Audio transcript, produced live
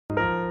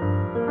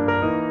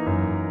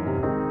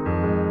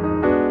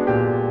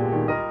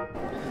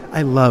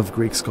I love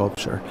Greek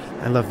sculpture.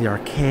 I love the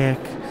archaic.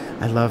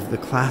 I love the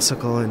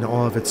classical and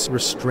all of its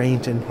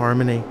restraint and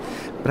harmony.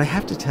 But I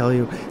have to tell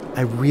you,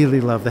 I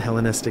really love the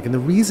Hellenistic. And the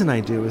reason I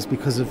do is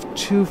because of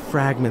two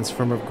fragments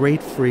from a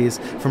great frieze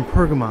from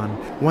Pergamon.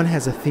 One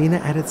has Athena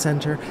at its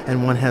center,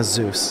 and one has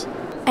Zeus.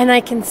 And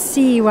I can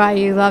see why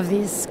you love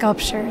these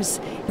sculptures.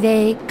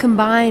 They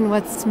combine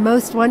what's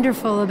most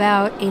wonderful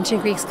about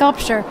ancient Greek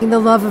sculpture, the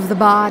love of the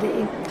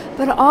body,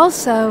 but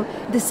also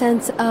the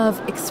sense of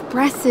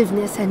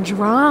expressiveness and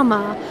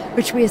drama,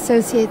 which we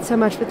associate so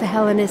much with the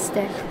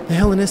Hellenistic. The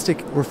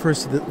Hellenistic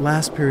refers to the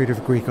last period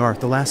of Greek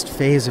art, the last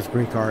phase of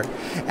Greek art,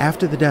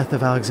 after the death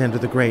of Alexander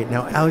the Great.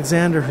 Now,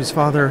 Alexander, whose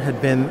father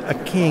had been a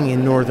king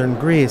in northern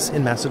Greece,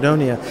 in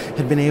Macedonia,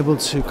 had been able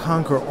to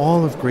conquer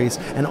all of Greece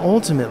and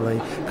ultimately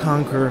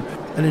conquer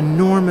an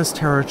enormous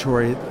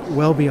territory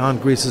well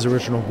beyond Greece's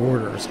original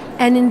borders.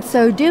 And in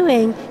so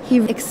doing,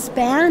 he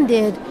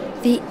expanded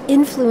the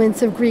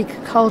influence of Greek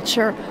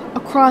culture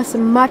across a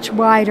much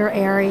wider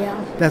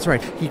area. That's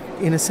right. He,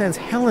 in a sense,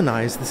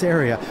 Hellenized this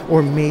area,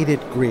 or made it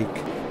Greek.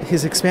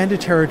 His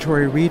expanded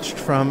territory reached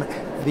from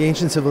the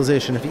ancient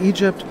civilization of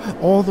Egypt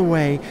all the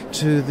way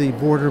to the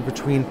border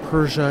between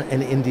Persia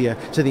and India,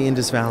 to the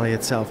Indus Valley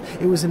itself.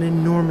 It was an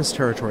enormous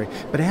territory.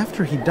 But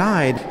after he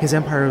died, his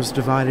empire was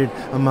divided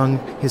among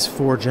his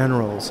 4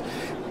 generals.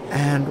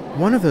 And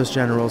one of those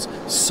generals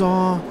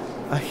saw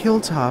a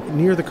hilltop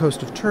near the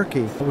coast of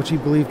Turkey, which he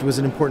believed was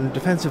an important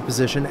defensive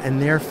position,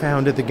 and there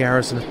founded the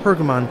garrison of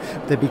Pergamon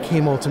that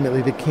became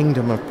ultimately the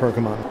kingdom of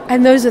Pergamon.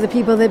 And those are the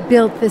people that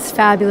built this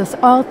fabulous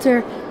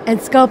altar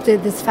and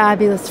sculpted this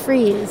fabulous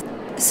frieze.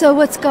 So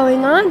what's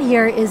going on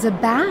here is a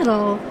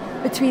battle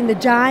between the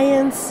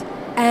giants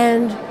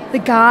and the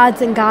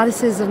gods and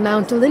goddesses of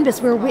Mount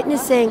Olympus. We're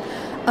witnessing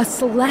a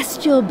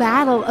celestial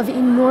battle of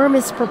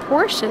enormous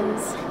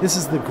proportions. This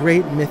is the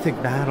great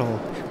mythic battle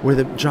where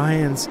the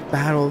giants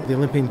battle the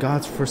Olympian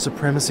gods for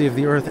supremacy of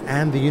the earth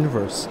and the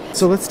universe.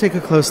 So let's take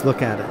a close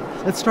look at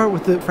it. Let's start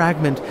with the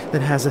fragment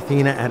that has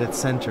Athena at its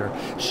center.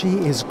 She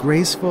is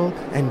graceful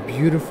and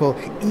beautiful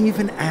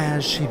even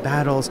as she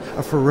battles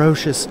a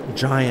ferocious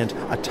giant,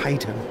 a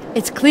titan.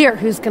 It's clear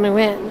who's going to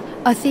win.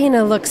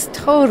 Athena looks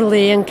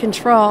totally in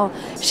control.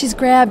 She's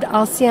grabbed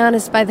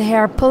Alcyanus by the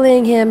hair,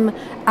 pulling him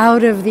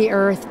out of the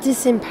earth,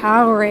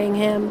 disempowering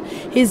him.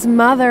 His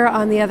mother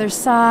on the other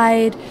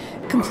side,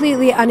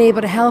 completely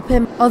unable to help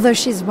him, although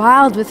she's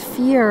wild with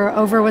fear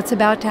over what's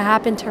about to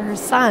happen to her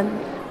son.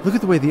 Look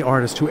at the way the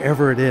artist,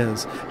 whoever it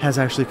is, has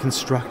actually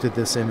constructed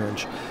this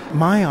image.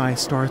 My eye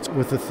starts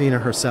with Athena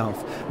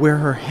herself, where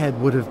her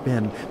head would have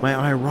been. My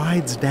eye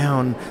rides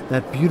down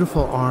that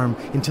beautiful arm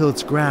until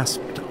it's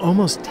grasped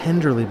almost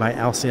tenderly by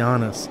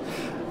Alcyanus.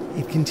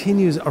 It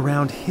continues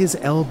around his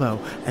elbow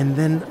and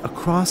then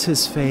across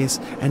his face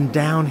and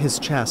down his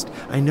chest.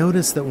 I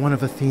notice that one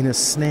of Athena's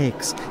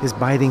snakes is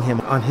biting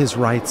him on his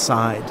right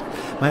side.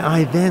 My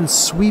eye then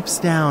sweeps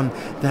down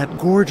that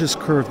gorgeous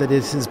curve that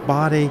is his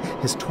body,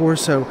 his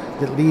torso,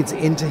 that leads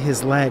into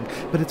his leg,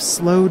 but it's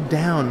slowed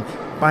down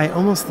by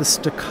almost the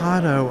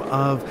staccato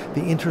of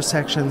the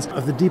intersections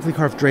of the deeply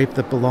carved drape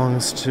that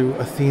belongs to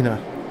Athena.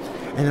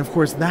 And of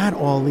course, that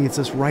all leads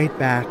us right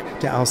back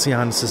to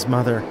Alcyanus'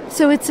 mother.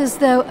 So it's as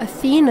though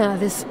Athena,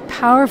 this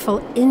powerful,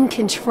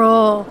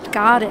 in-control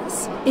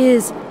goddess,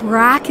 is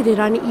bracketed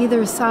on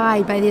either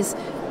side by these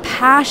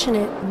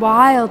passionate,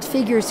 wild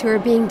figures who are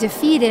being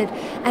defeated.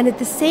 And at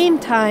the same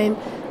time,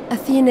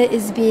 Athena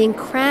is being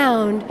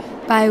crowned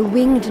by a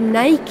winged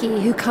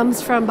Nike who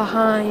comes from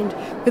behind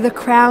with a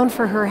crown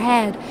for her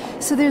head.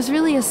 So there's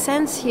really a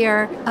sense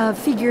here of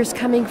figures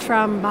coming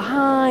from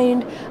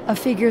behind, of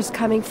figures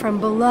coming from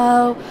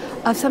below,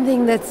 of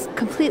something that's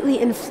completely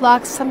in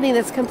flux, something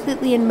that's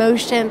completely in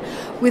motion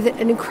with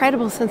an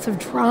incredible sense of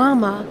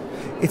drama.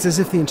 It's as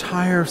if the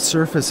entire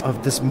surface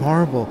of this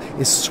marble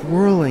is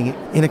swirling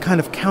in a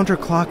kind of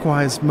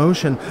counterclockwise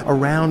motion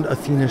around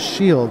Athena's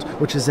shield,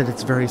 which is at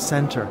its very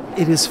center.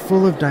 It is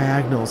full of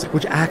diagonals,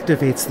 which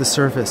activates the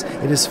surface.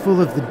 It is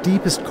full of the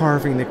deepest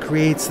carving that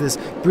creates this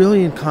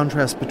brilliant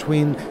contrast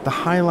between the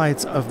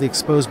highlights of the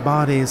exposed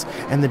bodies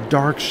and the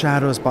dark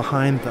shadows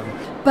behind them.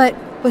 But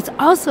what's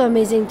also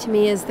amazing to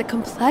me is the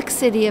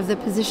complexity of the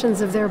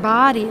positions of their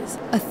bodies.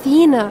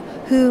 Athena,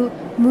 who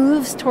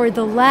moves toward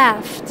the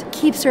left,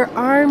 keeps her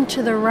arm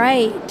to the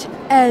right,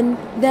 and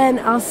then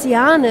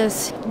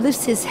Alcyanus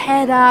lifts his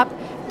head up,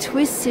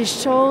 twists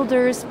his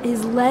shoulders,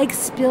 his legs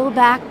spill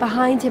back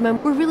behind him,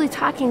 and we're really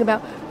talking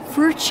about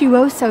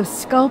virtuoso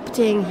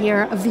sculpting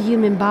here of the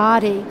human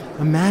body.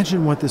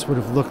 Imagine what this would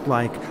have looked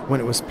like when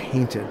it was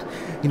painted.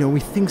 You know,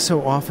 we think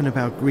so often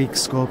about Greek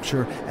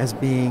sculpture as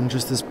being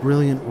just this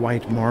brilliant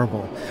white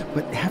marble,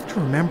 but have to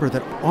remember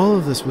that all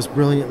of this was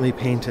brilliantly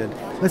painted.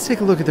 Let's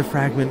take a look at the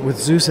fragment with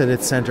Zeus at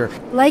its center.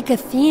 Like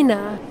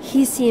Athena,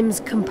 he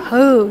seems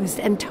composed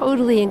and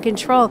totally in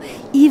control.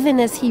 Even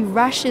as he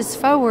rushes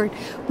forward,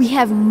 we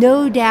have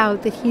no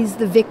doubt that he's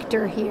the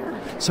victor here.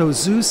 So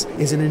Zeus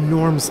is an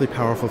enormously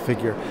powerful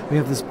figure. We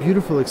have this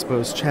beautiful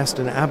exposed chest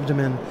and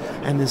abdomen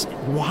and this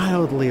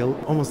wildly,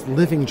 almost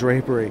living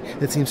drapery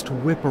that seems to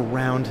whip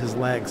around his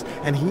legs.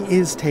 And he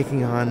is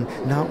taking on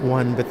not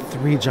one, but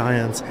 3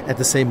 giants at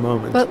the same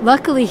moment. But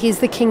luckily, he's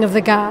the king of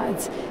the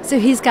gods. So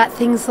he's got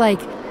things like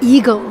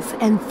eagles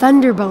and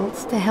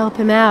thunderbolts to help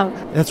him out.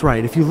 That's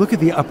right. If you look at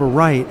the upper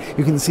right,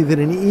 you can see that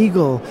an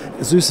eagle,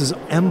 Zeus's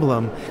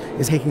emblem,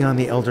 is taking on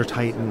the elder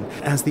Titan.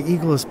 As the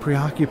eagle is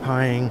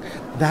preoccupying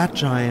that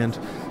giant,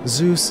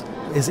 Zeus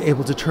is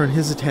able to turn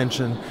his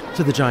attention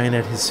to the giant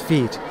at his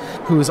feet,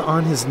 who is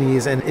on his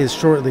knees and is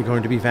shortly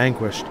going to be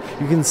vanquished.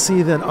 You can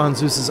see that on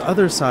Zeus's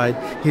other side,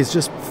 he has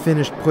just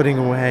finished putting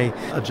away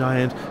a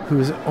giant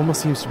who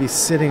almost seems to be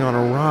sitting on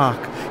a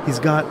rock. He's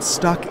got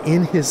stuck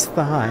in his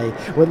thigh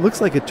what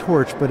looks like a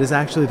torch, but is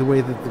actually the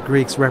way that the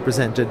Greeks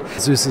represented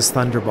Zeus's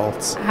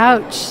thunderbolts.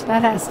 Ouch,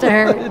 that has to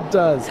hurt. It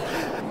does.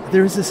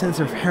 There is a sense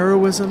of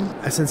heroism,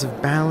 a sense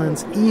of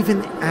balance,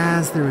 even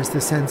as there is the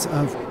sense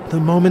of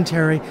the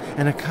momentary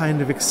and a kind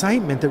of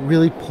excitement that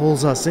really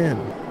pulls us in.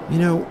 You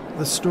know,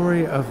 the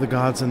story of the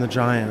gods and the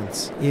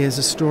giants is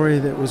a story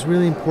that was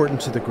really important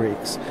to the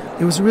Greeks.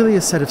 It was really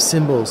a set of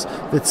symbols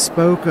that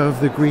spoke of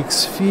the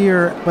Greeks'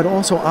 fear, but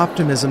also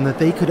optimism that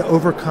they could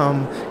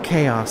overcome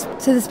chaos.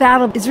 So this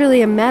battle is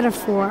really a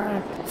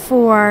metaphor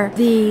for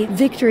the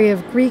victory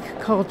of Greek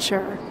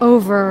culture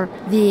over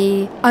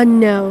the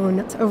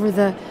unknown, over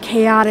the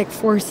chaotic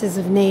forces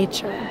of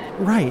nature.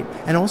 Right,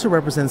 and also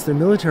represents their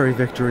military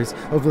victories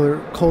over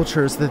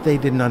cultures that they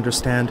didn't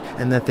understand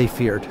and that they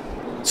feared.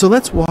 So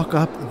let's walk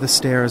up the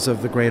stairs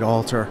of the great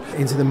altar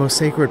into the most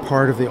sacred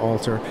part of the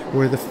altar,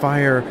 where the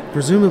fire,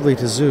 presumably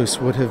to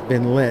Zeus, would have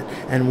been lit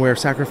and where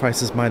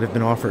sacrifices might have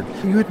been offered.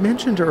 You had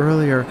mentioned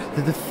earlier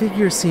that the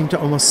figures seem to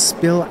almost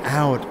spill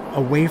out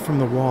away from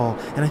the wall,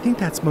 and I think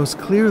that's most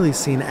clearly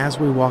seen as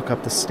we walk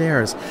up the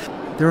stairs.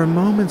 There are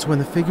moments when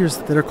the figures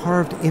that are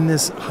carved in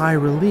this high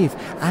relief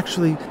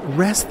actually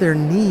rest their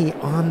knee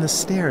on the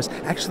stairs,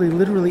 actually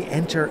literally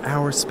enter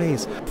our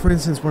space. For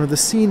instance, one of the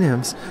sea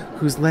nymphs,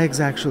 whose legs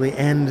actually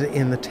end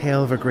in the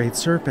tail of a great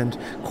serpent,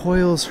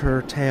 coils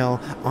her tail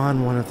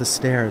on one of the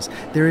stairs.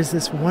 There is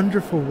this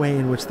wonderful way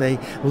in which they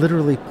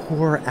literally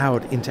pour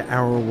out into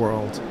our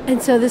world.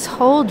 And so this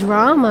whole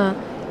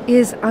drama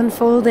is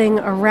unfolding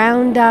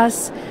around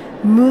us,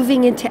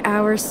 moving into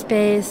our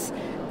space.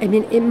 I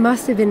mean, it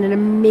must have been an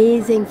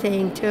amazing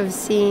thing to have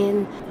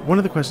seen. One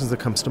of the questions that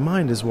comes to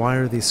mind is, why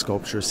are these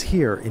sculptures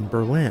here in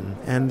Berlin?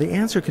 And the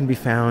answer can be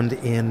found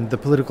in the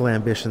political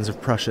ambitions of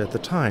Prussia at the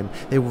time.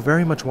 They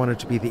very much wanted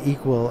to be the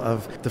equal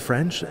of the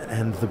French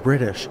and the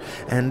British,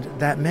 and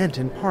that meant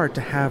in part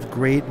to have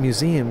great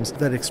museums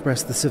that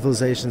express the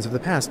civilizations of the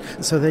past,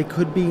 so they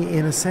could be,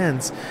 in a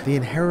sense, the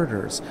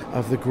inheritors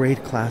of the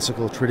great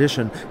classical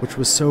tradition, which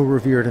was so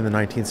revered in the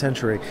 19th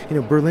century. You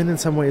know, Berlin in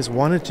some ways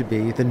wanted to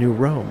be the new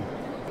Rome.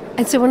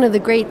 And so one of the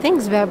great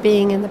things about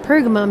being in the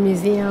Pergamon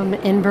Museum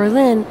in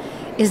Berlin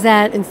is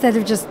that instead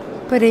of just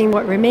putting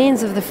what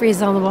remains of the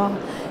frieze on the wall,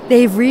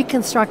 they've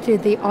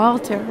reconstructed the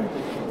altar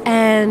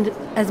and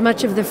as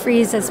much of the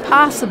frieze as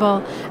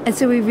possible. And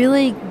so we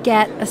really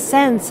get a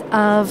sense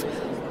of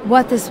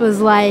what this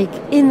was like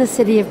in the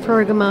city of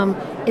Pergamum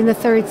in the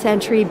 3rd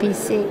century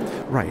BC.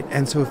 Right,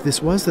 and so if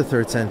this was the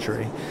 3rd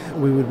century,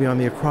 we would be on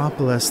the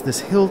Acropolis,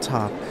 this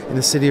hilltop in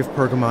the city of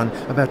Pergamon,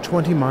 about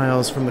 20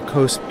 miles from the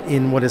coast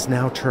in what is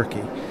now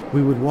Turkey.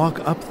 We would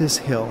walk up this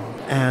hill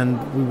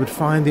and we would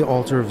find the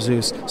altar of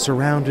Zeus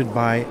surrounded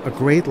by a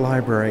great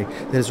library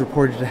that is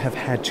reported to have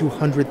had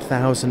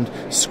 200,000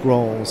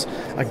 scrolls,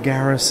 a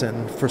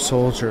garrison for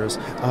soldiers,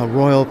 a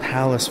royal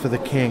palace for the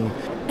king.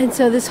 And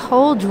so this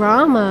whole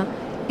drama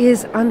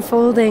is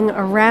unfolding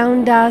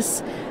around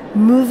us,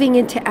 moving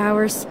into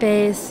our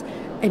space.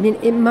 I mean,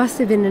 it must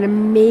have been an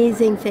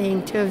amazing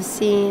thing to have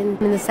seen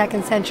in the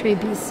 2nd century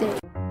BC.